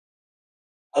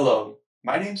Hello,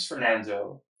 my name's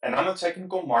Fernando, and I'm a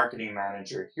technical marketing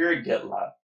manager here at GitLab.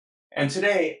 And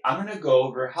today I'm going to go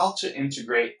over how to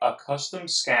integrate a custom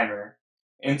scanner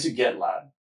into GitLab.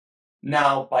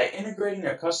 Now, by integrating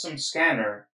a custom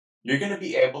scanner, you're going to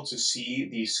be able to see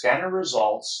the scanner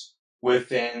results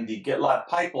within the GitLab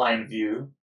pipeline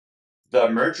view, the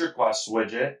merge request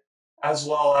widget, as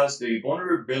well as the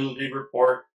vulnerability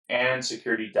report and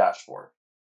security dashboard.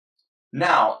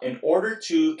 Now, in order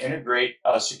to integrate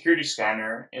a security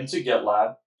scanner into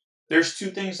GitLab, there's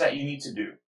two things that you need to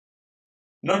do.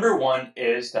 Number one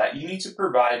is that you need to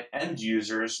provide end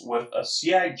users with a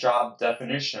CI job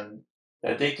definition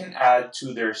that they can add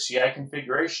to their CI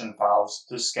configuration files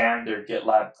to scan their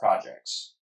GitLab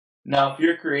projects. Now, if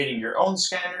you're creating your own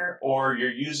scanner or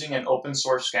you're using an open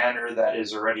source scanner that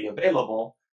is already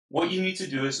available, what you need to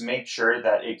do is make sure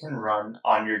that it can run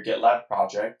on your GitLab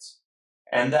project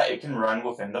and that it can run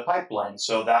within the pipeline.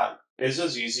 So that is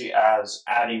as easy as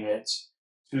adding it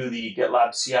to the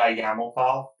GitLab CI YAML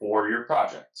file for your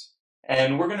project.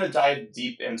 And we're going to dive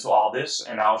deep into all this,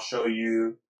 and I'll show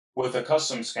you with a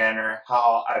custom scanner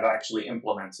how I've actually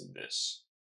implemented this.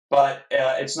 But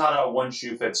it's not a one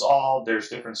shoe fits all. There's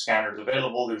different scanners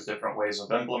available. There's different ways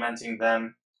of implementing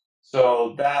them.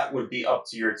 So that would be up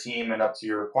to your team and up to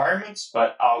your requirements,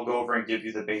 but I'll go over and give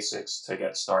you the basics to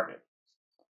get started.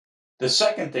 The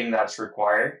second thing that's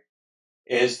required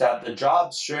is that the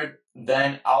job should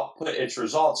then output its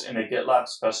results in a GitLab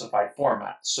specified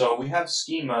format. So we have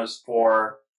schemas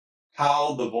for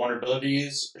how the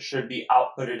vulnerabilities should be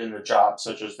outputted in the job,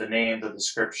 such as the name, the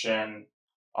description,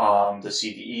 the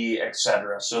CVE,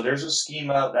 etc. So there's a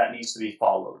schema that needs to be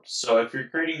followed. So if you're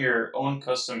creating your own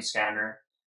custom scanner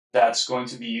that's going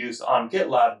to be used on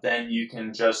GitLab, then you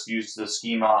can just use the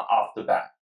schema off the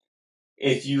bat.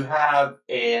 If you have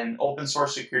an open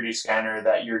source security scanner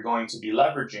that you're going to be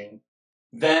leveraging,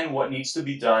 then what needs to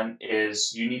be done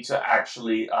is you need to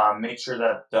actually make sure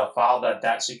that the file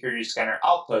that security scanner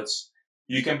outputs,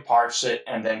 you can parse it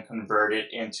and then convert it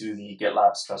into the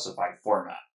GitLab specified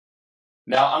format.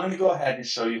 Now I'm going to go ahead and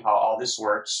show you how all this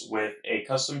works with a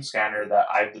custom scanner that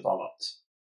I've developed.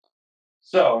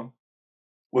 So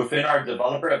within our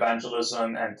developer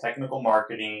evangelism and technical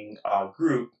marketing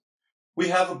group, we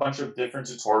have a bunch of different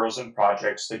tutorials and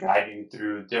projects to guide you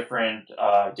through different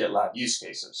GitLab use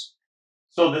cases.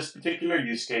 So this particular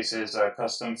use case is a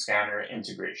custom scanner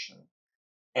integration.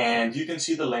 And you can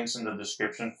see the links in the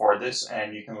description for this,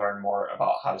 and you can learn more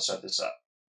about how to set this up.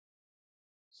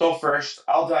 So first,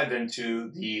 I'll dive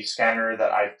into the scanner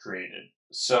that I've created.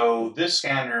 So this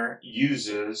scanner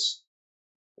uses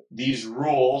these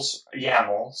rules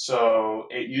YAML. So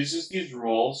it uses these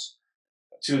rules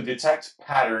to detect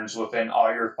patterns within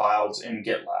all your files in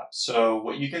GitLab. So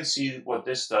what you can see, what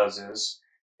this does is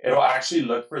it'll actually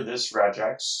look for this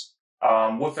regex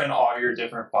within all your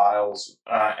different files,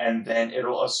 and then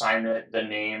it'll assign it the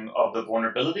name of the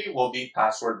vulnerability will be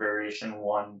password variation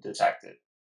 1 detected.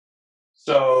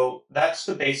 So that's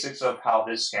the basics of how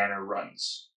this scanner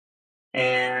runs.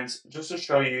 And just to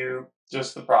show you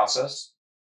just the process,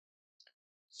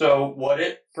 so what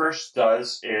it first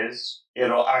does is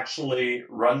it'll actually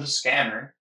run the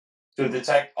scanner to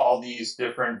detect all these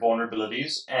different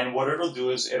vulnerabilities. And what it'll do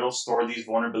is it'll store these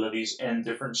vulnerabilities in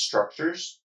different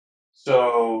structures.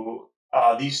 So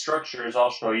these structures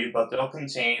I'll show you, but they'll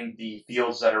contain the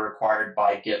fields that are required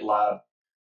by GitLab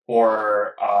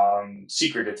for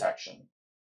secret detection.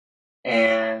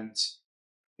 And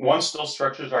once those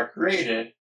structures are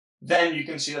created, then you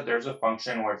can see that there's a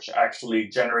function which actually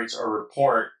generates a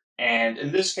report. And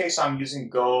in this case, I'm using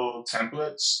Go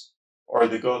templates or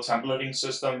the Go templating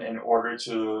system in order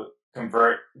to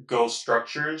convert Go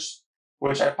structures,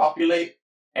 which I populate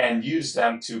and use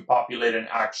them to populate an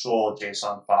actual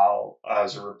JSON file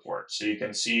as a report. So you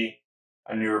can see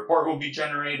a new report will be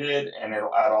generated and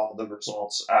it'll add all the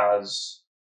results as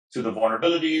to the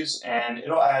vulnerabilities, and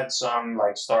it'll add some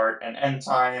like start and end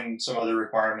time, some other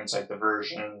requirements like the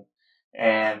version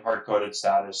and hard-coded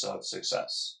status of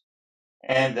success.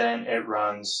 And then it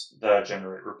runs the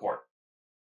generate report.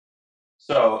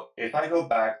 So if I go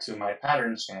back to my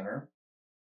pattern scanner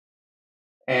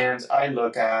and I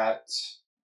look at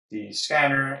the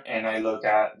scanner and I look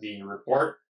at the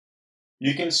report,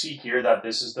 you can see here that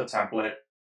this is the template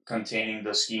containing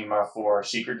the schema for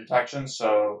secret detection.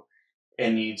 So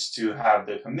it needs to have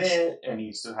the commit, it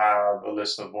needs to have a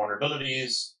list of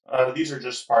vulnerabilities. These are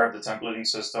just part of the templating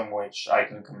system, which I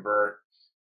can convert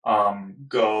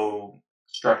Go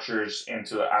structures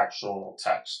into actual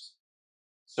text.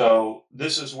 So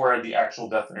this is where the actual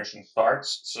definition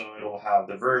starts. So it'll have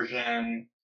the version,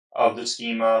 of the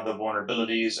schema, the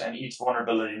vulnerabilities, and each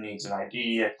vulnerability needs an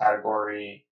ID, a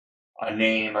category, a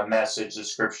name, a message,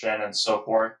 description, and so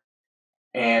forth.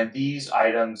 And these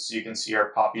items you can see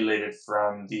are populated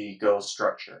from the Go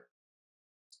structure.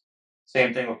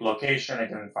 Same thing with location. I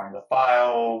can find the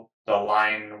file, the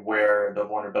line where the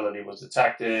vulnerability was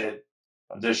detected,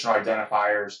 additional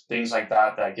identifiers, things like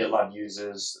that that GitLab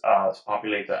uses to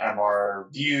populate the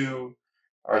MR view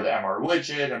or the MR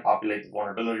widget and populate the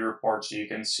vulnerability report so you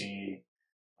can see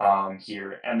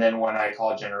here. And then when I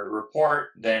call generate report,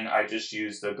 then I just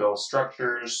use the Go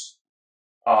structures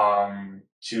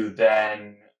to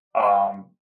then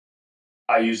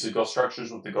I use the Go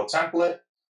structures with the Go template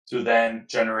to then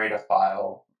generate a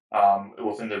file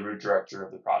within the root directory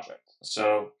of the project.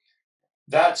 So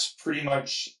that's pretty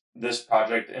much this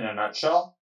project in a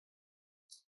nutshell.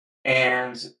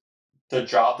 And the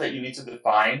job that you need to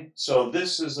define. So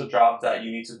this is a job that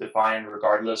you need to define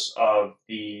regardless of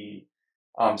the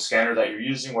scanner that you're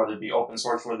using, whether it be open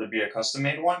source, whether it be a custom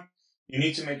made one. You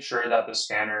need to make sure that the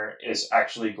scanner is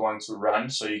actually going to run.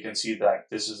 So you can see that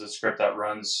this is a script that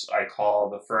runs. I call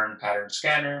the Fern pattern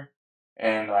scanner,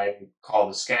 and I call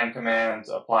the scan command,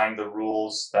 applying the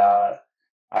rules that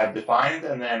I've defined,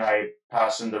 and then I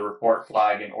pass in the report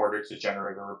flag in order to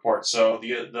generate a report. So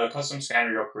the custom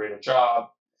scanner, you'll create a job,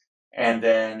 and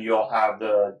then you'll have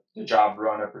the job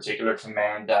run a particular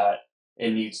command that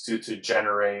it needs to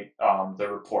generate the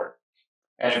report.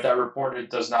 And if that report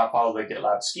does not follow the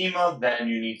GitLab schema, then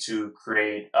you need to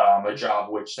create a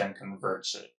job which then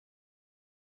converts it.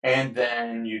 And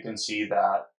then you can see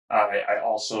that I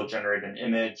also generate an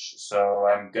image. So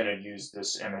I'm going to use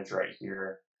this image right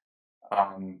here,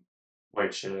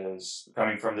 which is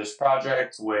coming from this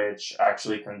project, which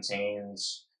actually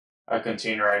contains a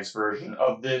containerized version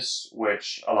of this,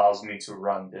 which allows me to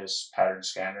run this pattern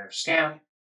scanner scan.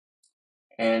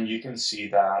 And you can see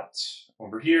that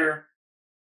over here,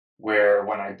 where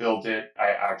when I build it,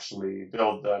 I actually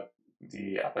build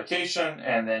the application,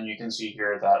 and then you can see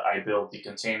here that I build the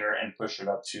container and push it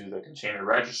up to the container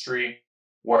registry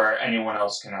where anyone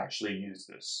else can actually use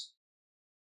this.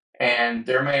 And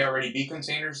there may already be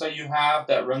containers that you have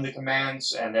that run the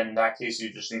commands, and then in that case,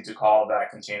 you just need to call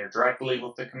that container directly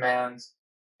with the command,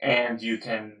 and you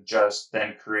can just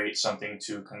then create something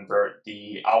to convert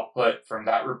the output from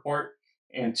that report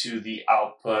into the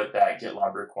output that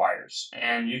GitLab requires.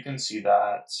 And you can see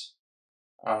that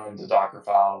the Docker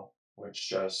file, which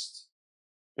just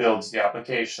builds the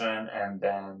application and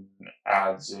then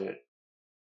adds it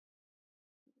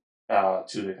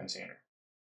to the container.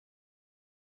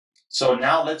 So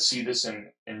now let's see this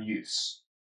in use.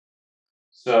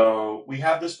 So we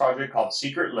have this project called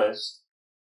Secret List,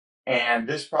 and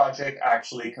this project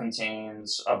actually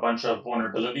contains a bunch of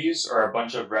vulnerabilities or a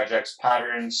bunch of regex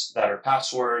patterns that are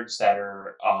passwords, that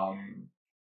are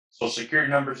social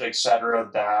security numbers, etc.,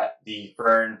 that the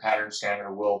Fern pattern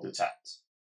scanner will detect.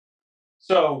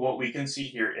 So what we can see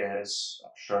here is,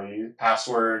 I'll show you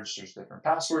passwords. There's different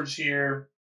passwords here.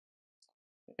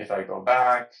 If I go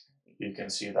back, you can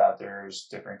see that there's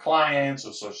different clients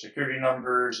with social security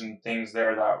numbers and things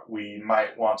there that we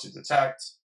might want to detect.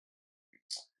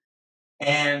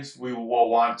 And we will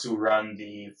want to run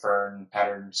the Fern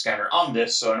pattern scanner on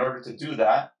this. So in order to do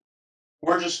that,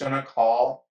 we're just going to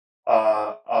call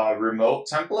a remote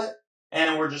template,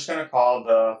 and we're just going to call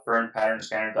the Fern pattern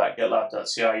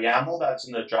scanner.gitlab.ci YAML. That's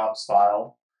in the jobs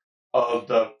file of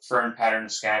the Fern pattern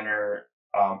scanner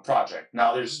project.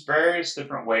 Now, there's various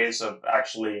different ways of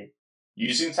actually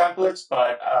using templates,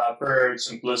 but for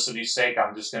simplicity's sake,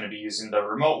 I'm just going to be using the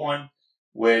remote one,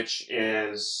 which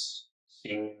is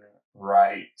seen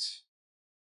right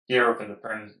here within the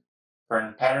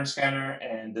Fern pattern scanner,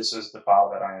 and this is the file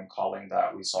that I am calling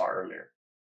that we saw earlier.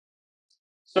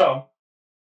 So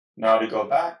now to go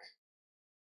back,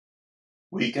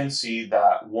 we can see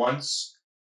that once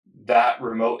that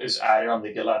remote is added on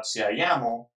the GitLab CI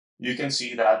YAML, you can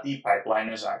see that the pipeline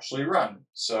is actually run.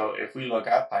 So if we look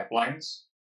at pipelines,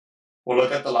 we'll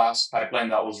look at the last pipeline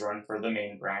that was run for the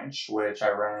main branch, which I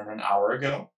ran an hour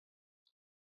ago.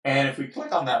 And if we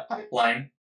click on that pipeline,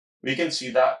 we can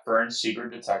see that Fern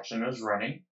secret detection is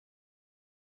running.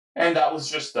 And that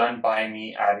was just done by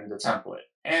me adding the template.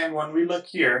 And when we look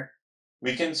here,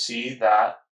 we can see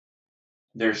that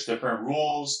there's different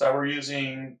rules that we're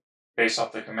using based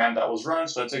off the command that was run.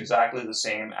 So it's exactly the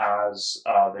same as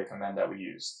the command that we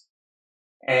used.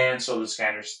 And so the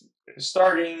scanner is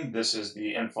starting. This is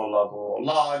the info level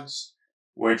logs,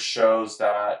 which shows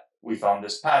that we found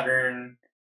this pattern,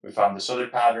 we found this other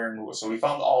pattern. So we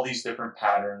found all these different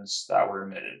patterns that were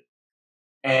emitted.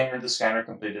 And the scanner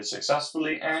completed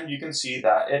successfully, and you can see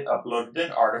that it uploaded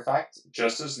an artifact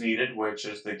just as needed, which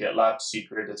is the GitLab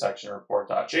secret detection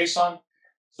report.json.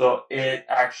 So it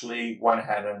actually went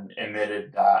ahead and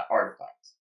emitted that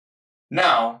artifact.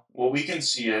 Now, what we can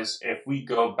see is if we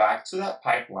go back to that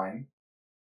pipeline,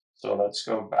 so let's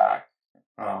go back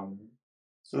to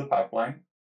the pipeline,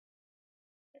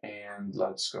 and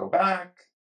let's go back.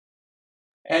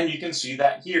 And you can see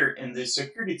that here in the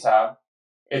security tab,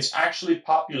 it's actually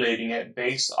populating it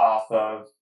based off of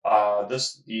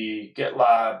the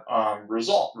GitLab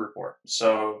result report.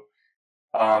 So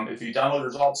if you download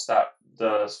results, that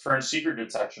the current secret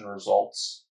detection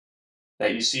results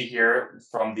that you see here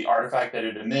from the artifact that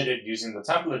it emitted using the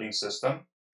templating system,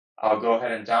 I'll go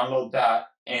ahead and download that.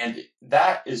 And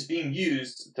that is being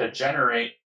used to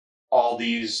generate all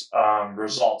these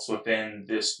results within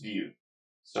this view.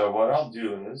 So what I'll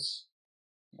do is,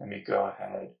 let me go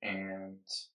ahead and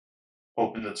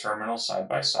open the terminal side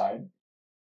by side.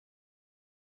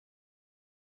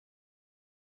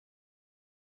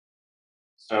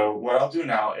 So what I'll do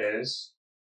now is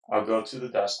I'll go to the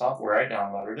desktop where I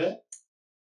downloaded it.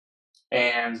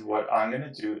 And what I'm going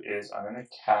to do is I'm going to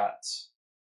cat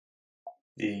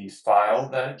the file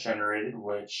that it generated,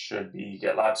 which should be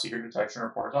GitLab secret detection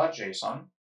report.json.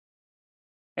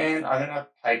 And I'm going to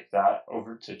pipe that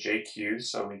over to JQ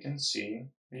so we can see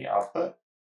the output.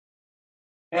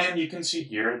 And you can see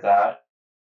here that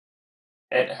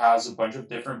it has a bunch of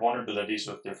different vulnerabilities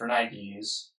with different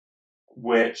IDs,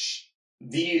 which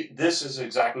this is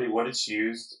exactly what it's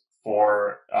used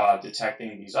for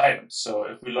detecting these items. So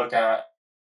if we look at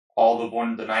all the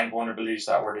 9 vulnerabilities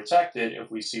that were detected,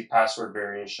 if we see password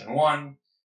variation 1,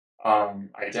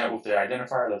 with the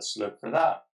identifier, let's look for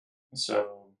that.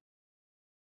 So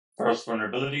first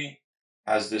vulnerability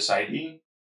has this ID,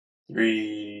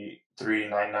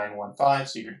 39915,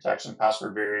 secret detection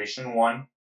password variation 1.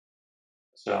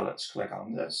 So let's click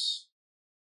on this.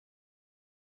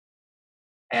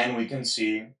 And we can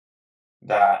see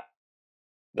that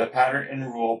the pattern in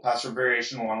rule password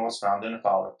variation 1 was found in a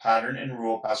file. The pattern in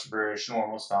rule password variation 1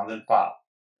 was found in file.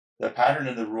 The pattern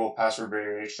in the rule password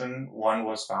variation 1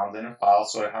 was found in a file,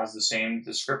 so it has the same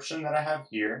description that I have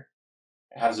here.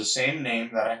 It has the same name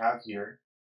that I have here.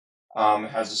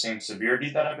 It has the same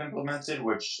severity that I've implemented,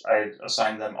 which I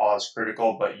assigned them all as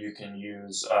critical, but you can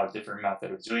use a different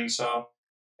method of doing so.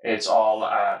 It's all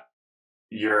at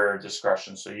your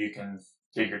discretion, so you can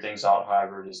figure things out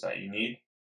however it is that you need.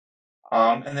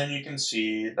 And then you can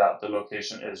see that the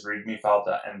location is readme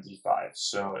file.md5.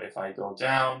 So if I go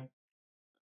down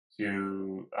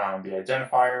to the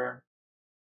identifier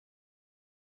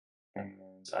and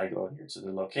I go here to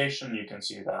the location, you can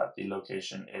see that the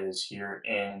location is here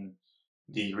in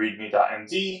the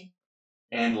readme.md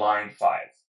in line 5.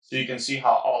 So you can see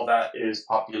how all that is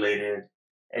populated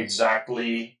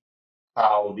exactly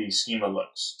how the schema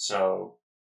looks. So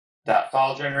that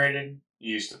file generated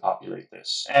used to populate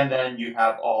this. And then you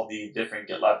have all the different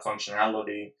GitLab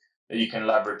functionality that you can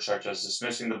leverage, such as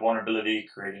dismissing the vulnerability,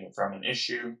 creating it from an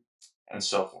issue, and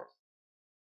so forth.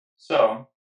 So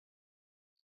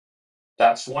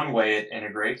that's one way it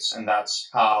integrates, and that's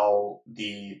how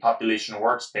the population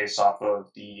works based off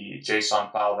of the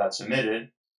JSON file that's emitted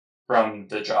from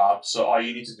the job. So all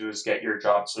you need to do is get your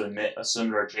job to emit a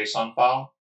similar JSON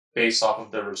file based off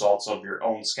of the results of your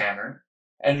own scanner,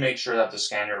 and make sure that the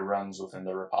scanner runs within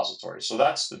the repository. So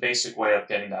that's the basic way of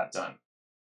getting that done.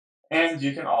 And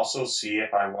you can also see,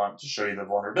 if I want to show you the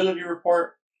vulnerability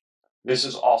report, this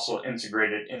is also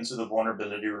integrated into the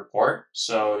vulnerability report.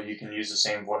 So you can use the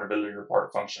same vulnerability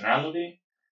report functionality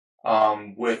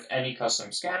with any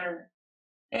custom scanner.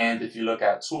 And if you look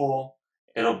at tool,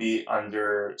 it'll be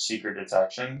under secret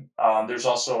detection. There's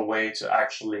also a way to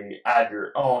actually add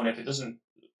your own if it doesn't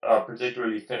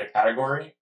particularly fit a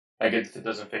category. Like if it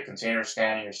doesn't fit container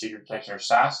scanning or secret detection or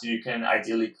SaaS, you can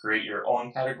ideally create your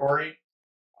own category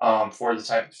for the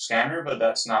type of scanner, but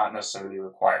that's not necessarily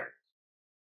required.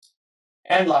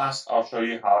 And last, I'll show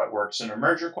you how it works in a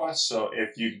merge request. So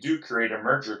if you do create a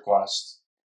merge request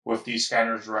with these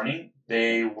scanners running,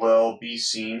 they will be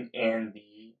seen in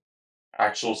the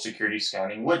actual security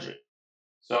scanning widget.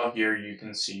 So here you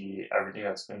can see everything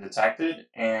that's been detected,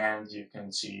 and you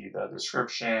can see the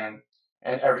description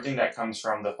and everything that comes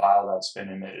from the file that's been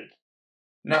emitted.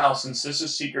 Now, since this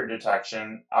is secret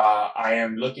detection, I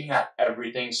am looking at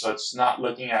everything, so it's not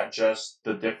looking at just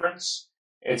the difference.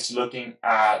 It's looking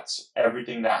at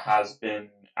everything that has been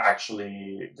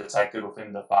actually detected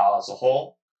within the file as a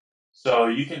whole. So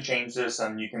you can change this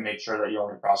and you can make sure that you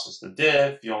only process the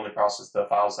diff, you only process the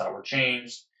files that were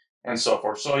changed, and so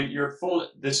forth. So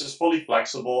this is fully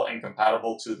flexible and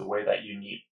compatible to the way that you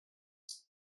need.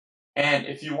 And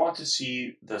if you want to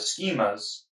see the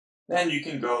schemas, then you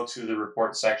can go to the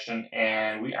report section,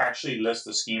 and we actually list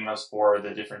the schemas for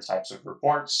the different types of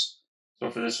reports. So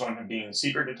for this one being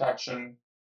secret detection,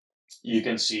 you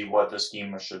can see what the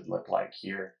schema should look like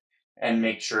here and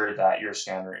make sure that your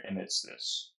scanner emits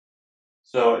this.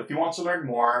 So if you want to learn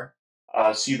more,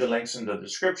 see the links in the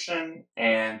description,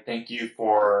 and thank you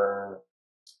for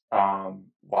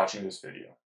watching this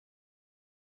video.